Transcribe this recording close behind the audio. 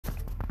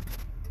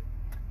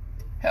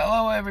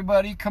Hello,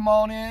 everybody. Come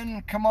on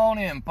in,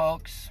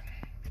 folks.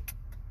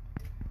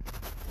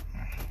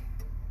 Agent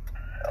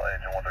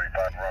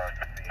 135, run.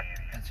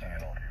 That's all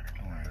right.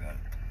 Don't worry about it.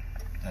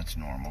 That's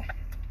normal.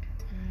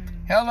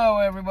 Hello,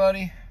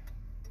 everybody.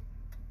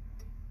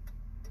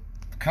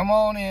 Come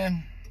on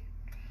in.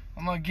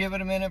 I'm going to give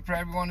it a minute for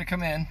everyone to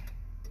come in.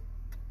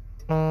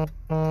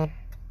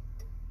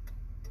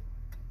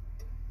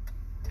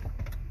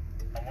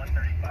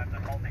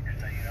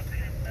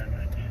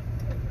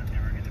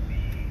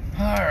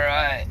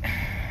 Alright.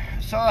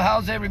 So,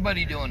 how's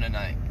everybody doing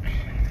tonight?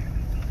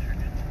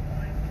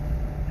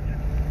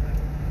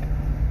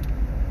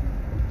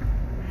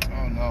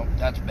 Oh, no,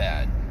 that's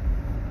bad.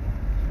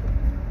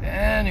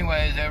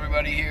 Anyways,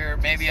 everybody here,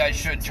 maybe I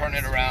should turn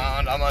it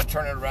around. I'm going to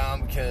turn it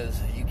around because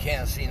you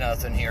can't see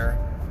nothing here.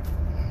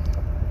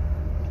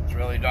 It's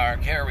really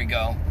dark. Here we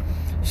go.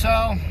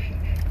 So,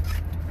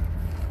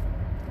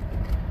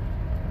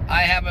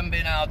 I haven't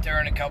been out there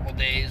in a couple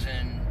days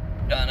and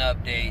done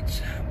updates,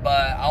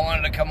 but I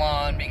wanted to come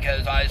on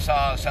because I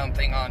saw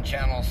something on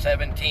channel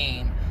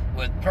 17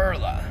 with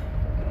Perla,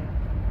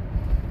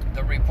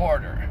 the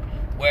reporter,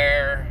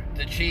 where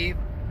the chief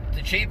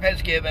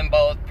has given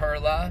both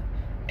Perla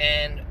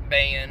and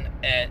Bayan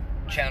at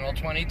channel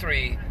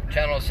 23,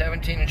 channel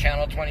 17 and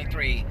channel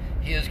 23,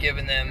 he has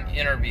given them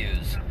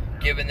interviews,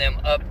 given them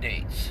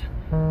updates.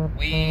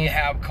 We've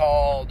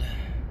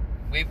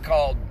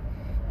called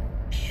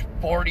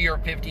 40 or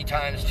 50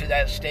 times to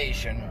that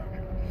station,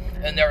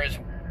 and there is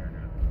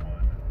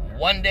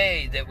one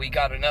day that we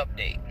got an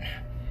update,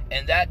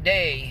 and that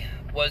day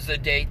was the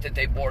date that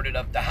they boarded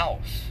up the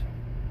house.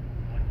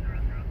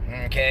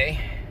 Okay?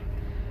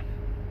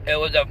 It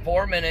was a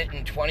 4-minute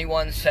and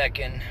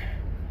 21-second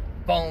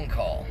phone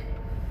call.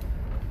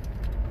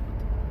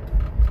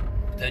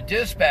 The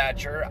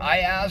dispatcher, I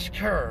asked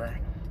her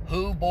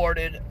who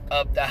boarded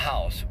up the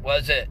house.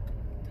 Was it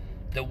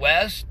the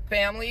West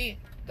family,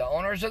 the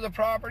owners of the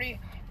property,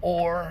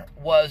 or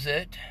was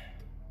it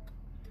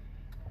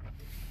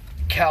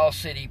Cal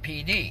City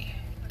PD?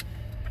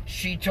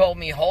 She told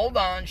me, hold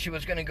on, she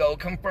was going to go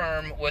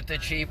confirm with the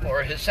chief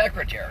or his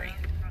secretary.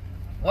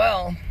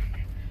 Well,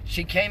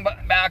 she came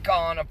back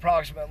on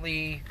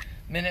approximately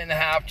a minute and a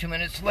half, 2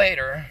 minutes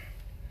later,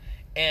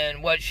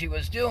 and what she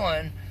was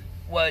doing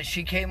was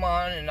she came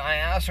on and I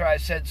asked her, I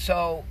said,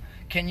 so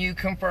can you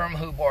confirm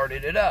who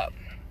boarded it up?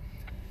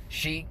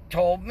 She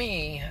told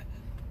me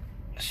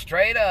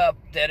straight up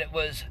that it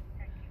was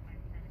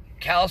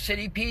Cal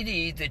City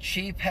PD, the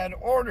chief had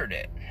ordered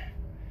it.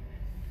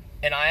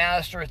 And I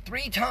asked her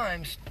 3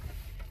 times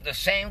the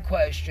same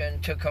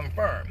question to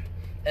confirm.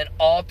 And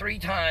all 3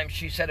 times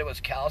she said it was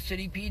Cal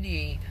City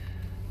PD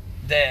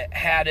that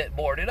had it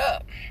boarded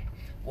up.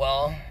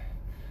 Well,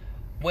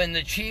 when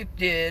the chief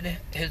did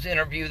his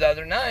interview the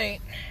other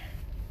night,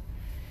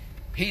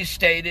 he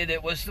stated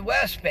it was the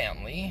West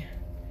family.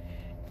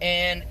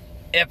 And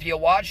if you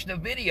watch the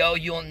video,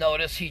 you'll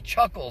notice he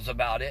chuckles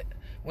about it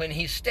when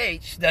he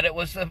states that it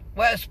was the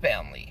West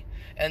family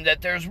and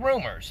that there's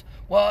rumors.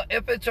 Well,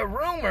 if it's a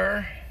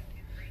rumor,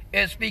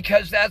 it's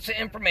because that's the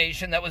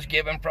information that was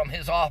given from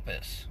his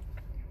office.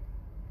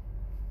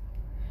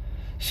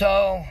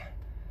 So,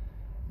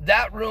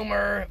 that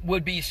rumor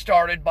would be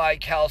started by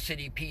Cal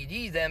City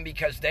PD then,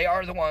 because they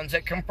are the ones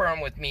that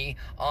confirmed with me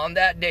on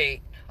that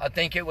date. I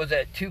think it was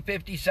at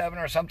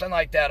 2:57 or something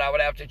like that. I would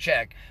have to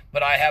check,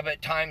 but I have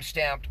it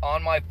time-stamped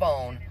on my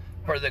phone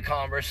for the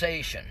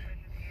conversation.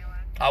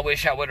 I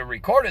wish I would have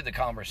recorded the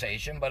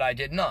conversation, but I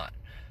did not.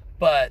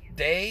 But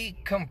they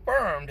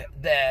confirmed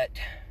that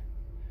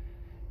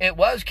it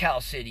was Cal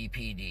City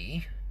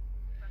PD.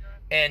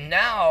 And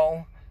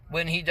now,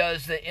 when he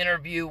does the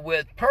interview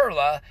with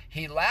Perla,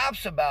 he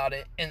laughs about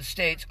it and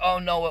states, oh,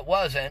 no, it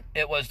wasn't.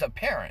 It was the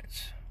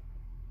parents.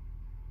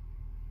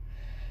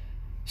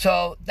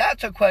 So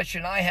that's a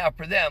question I have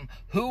for them.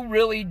 Who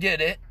really did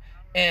it?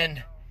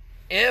 And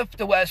if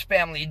the West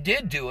family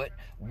did do it,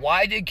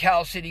 why did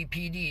Cal City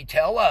PD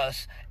tell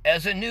us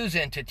as a news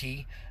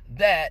entity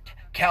that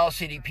Cal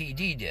City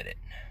PD did it?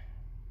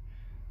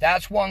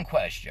 That's one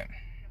question.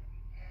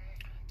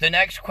 The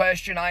next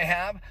question I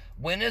have,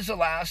 when is the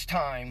last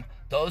time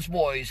those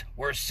boys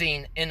were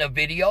seen in a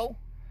video,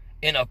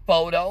 in a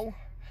photo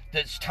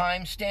that's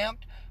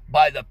time-stamped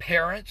by the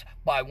parents,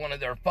 by one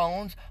of their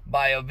phones,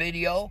 by a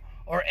video,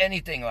 or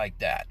anything like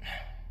that?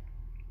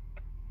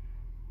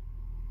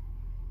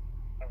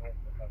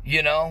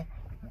 You know,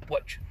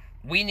 what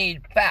we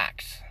need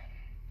facts.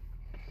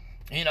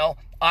 You know,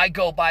 I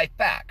go by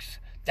facts.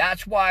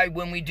 That's why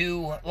when we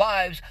do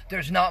lives,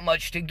 there's not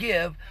much to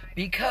give,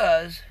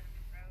 because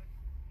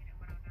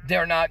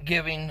they're not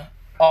giving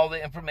all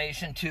the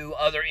information to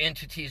other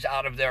entities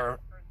out of their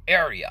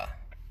area.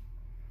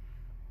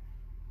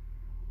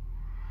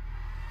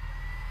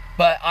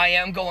 But I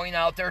am going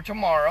out there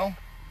tomorrow,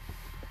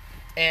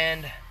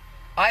 and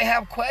I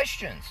have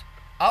questions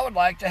I would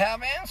like to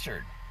have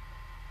answered.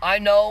 I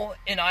know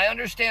and I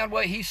understand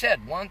what he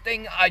said. One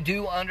thing I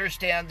do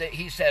understand that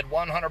he said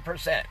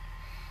 100%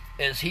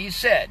 is he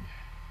said,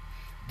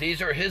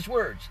 these are his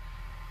words,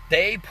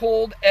 They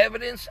pulled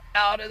evidence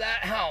out of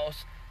that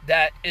house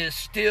that is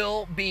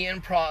still being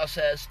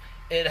processed.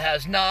 It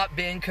has not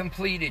been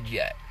completed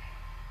yet.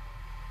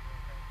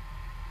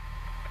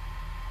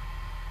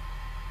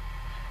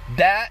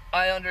 That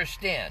I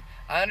understand.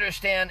 I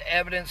understand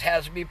evidence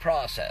has to be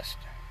processed.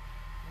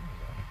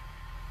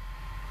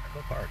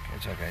 Go park.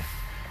 It's okay.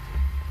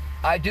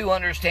 I do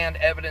understand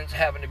evidence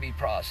having to be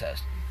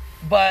processed.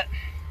 But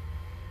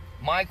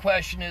my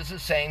question is the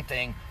same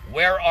thing.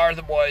 Where are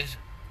the boys?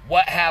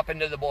 What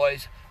happened to the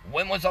boys?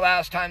 When was the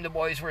last time the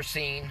boys were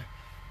seen?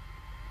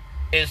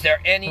 Is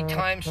there any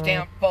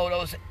timestamp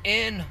photos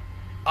in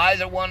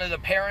either one of the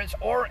parents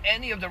or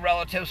any of the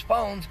relatives'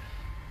 phones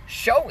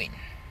showing?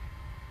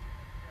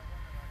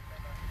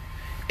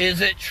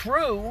 Is it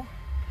true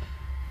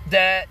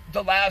that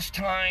the last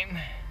time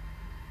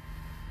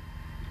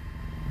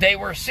they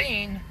were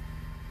seen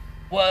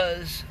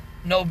was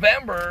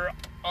November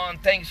on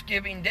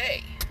Thanksgiving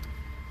Day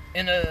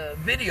in a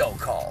video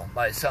call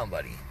by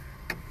somebody?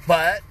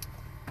 But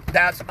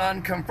that's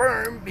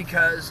unconfirmed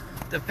because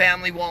the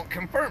family won't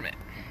confirm it.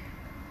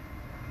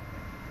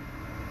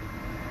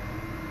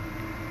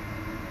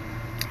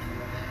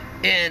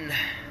 And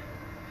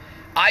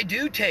I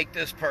do take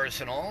this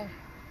personal.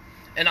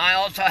 And I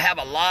also have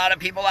a lot of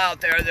people out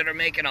there that are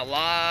making a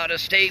lot of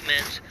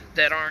statements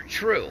that aren't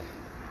true.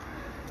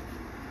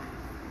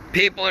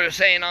 People are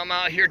saying I'm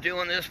out here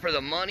doing this for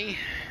the money.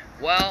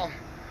 Well,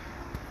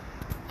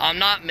 I'm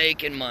not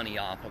making money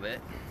off of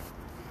it.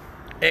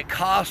 It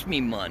costs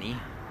me money.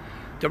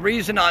 The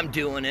reason I'm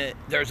doing it,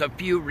 there's a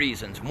few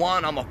reasons.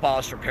 One, I'm a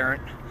foster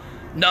parent.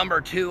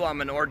 Number two, I'm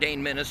an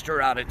ordained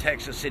minister out of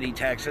Texas City,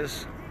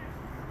 Texas.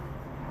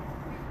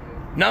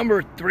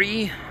 Number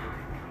three,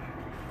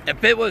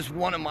 if it was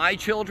one of my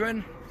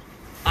children,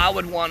 I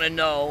would want to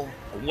know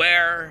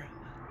where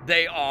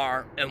they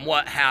are and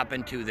what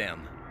happened to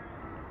them.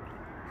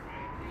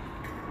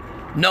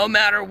 No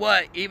matter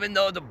what, even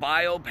though the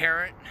bio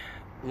parent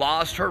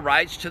lost her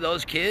rights to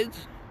those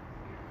kids,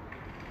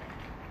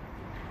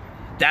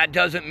 that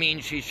doesn't mean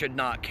she should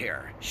not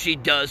care. She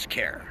does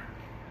care.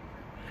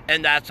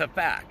 And that's a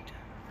fact.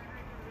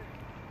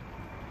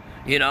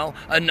 You know,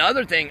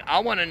 another thing, I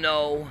want to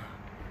know,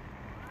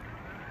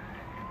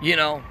 you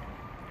know,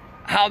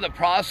 how the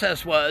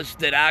process was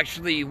that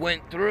actually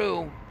went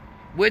through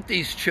with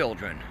these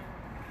children.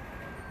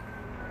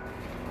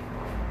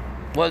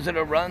 Was it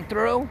a run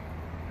through?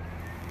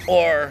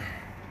 Or,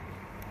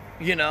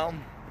 you know,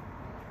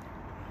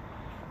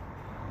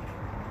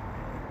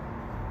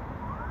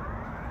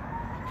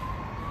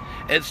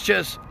 it's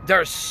just,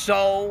 there's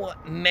so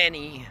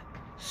many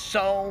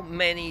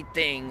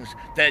things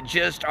that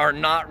just are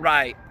not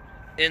right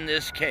in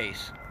this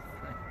case.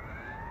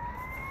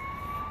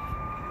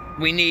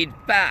 We need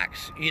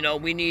facts, you know,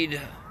 we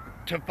need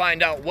to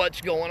find out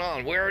what's going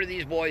on. Where are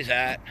these boys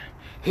at?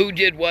 Who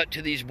did what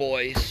to these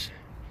boys?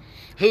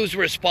 Who's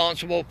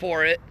responsible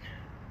for it?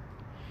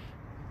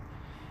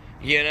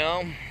 You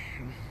know?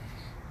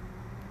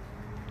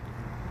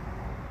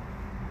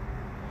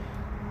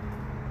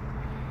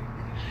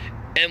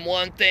 And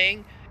one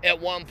thing, at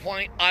one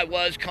point, I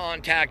was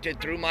contacted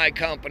through my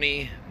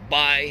company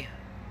by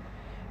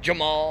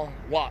Jon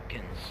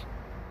Walkers,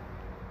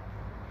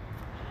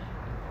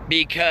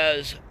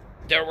 because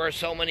there were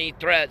so many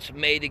threats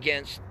made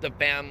against the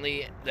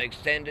family, the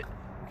extended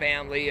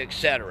family,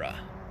 etc.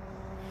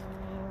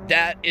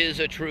 That is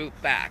a true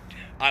fact.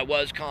 I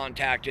was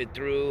contacted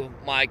through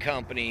my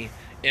company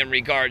in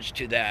regards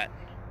to that,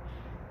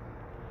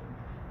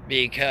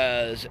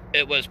 because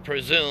it was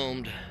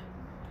presumed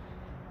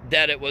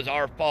that it was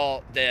our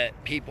fault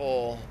that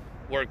people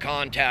were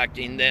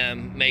contacting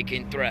them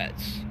making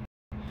threats.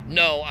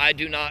 No, I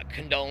do not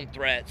condone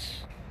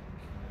threats.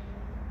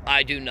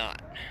 I do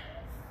not.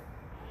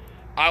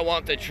 I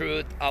want the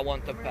truth. I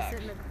want the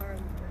facts.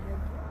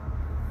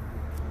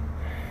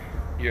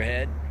 Your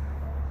head?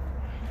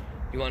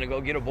 You want to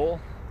go get a bowl?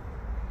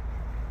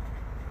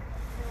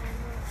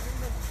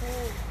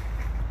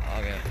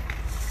 Okay.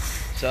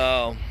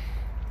 So,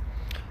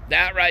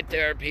 that right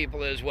there,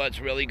 people, is what's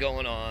really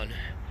going on.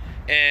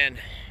 And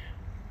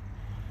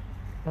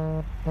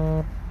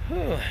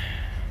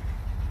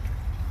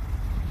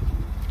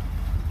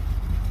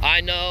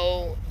I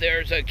know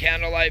there's a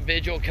candlelight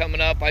vigil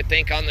coming up, I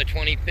think on the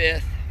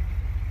 25th.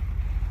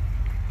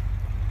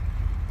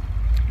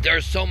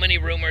 There's so many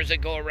rumors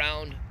that go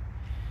around.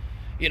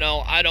 You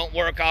know, I don't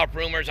work off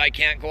rumors. I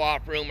can't go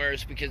off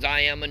rumors because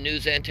I am a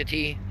news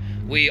entity.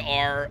 We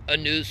are a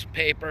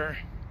newspaper.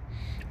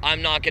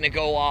 I'm not going to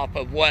go off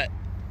of what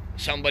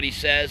somebody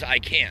says. I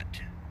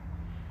can't.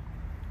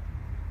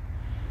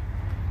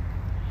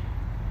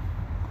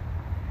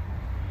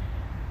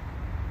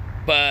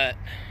 But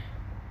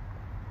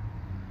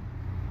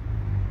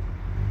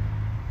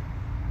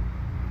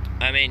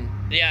I mean,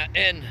 yeah,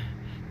 and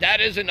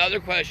that is another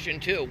question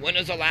too. When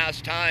is the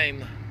last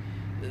time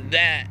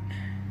that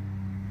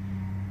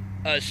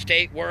a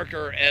state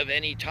worker of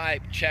any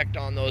type checked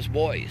on those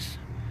boys?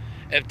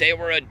 If they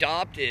were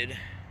adopted,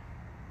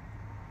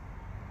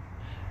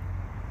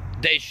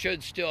 they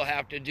should still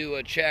have to do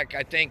a check.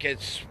 I think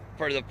it's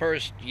for the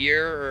first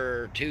year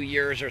or 2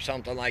 years or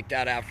something like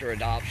that after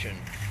adoption.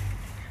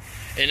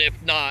 And if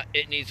not,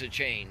 it needs to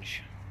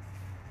change.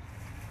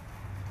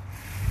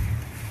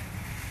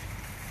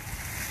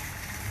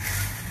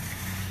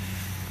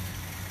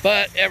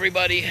 But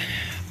everybody,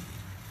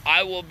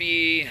 I will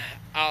be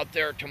out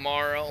there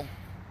tomorrow.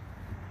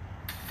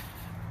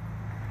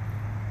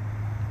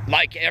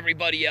 Like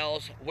everybody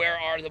else, where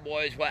are the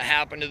boys? What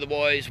happened to the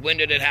boys? When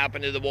did it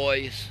happen to the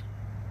boys?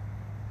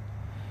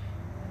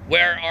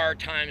 Where are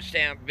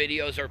timestamp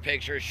videos or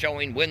pictures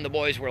showing when the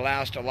boys were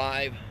last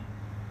alive?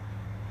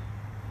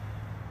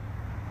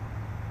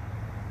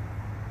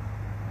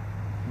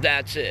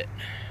 That's it.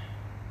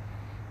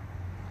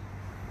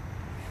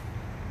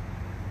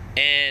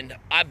 And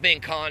I've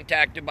been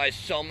contacted by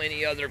so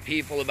many other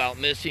people about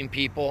missing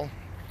people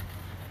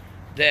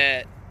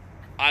that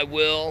I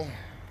will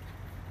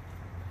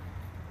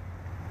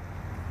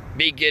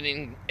be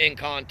getting in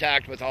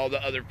contact with all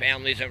the other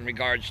families in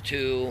regards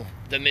to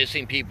the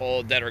missing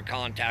people that are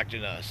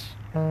contacting us.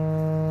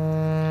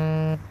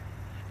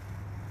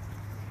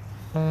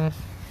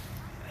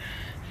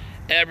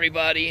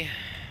 Everybody,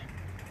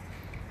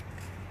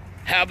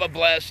 have a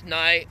blessed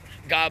night.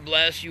 God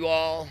bless you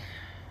all.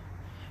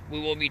 We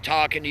will be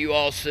talking to you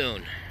all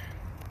soon.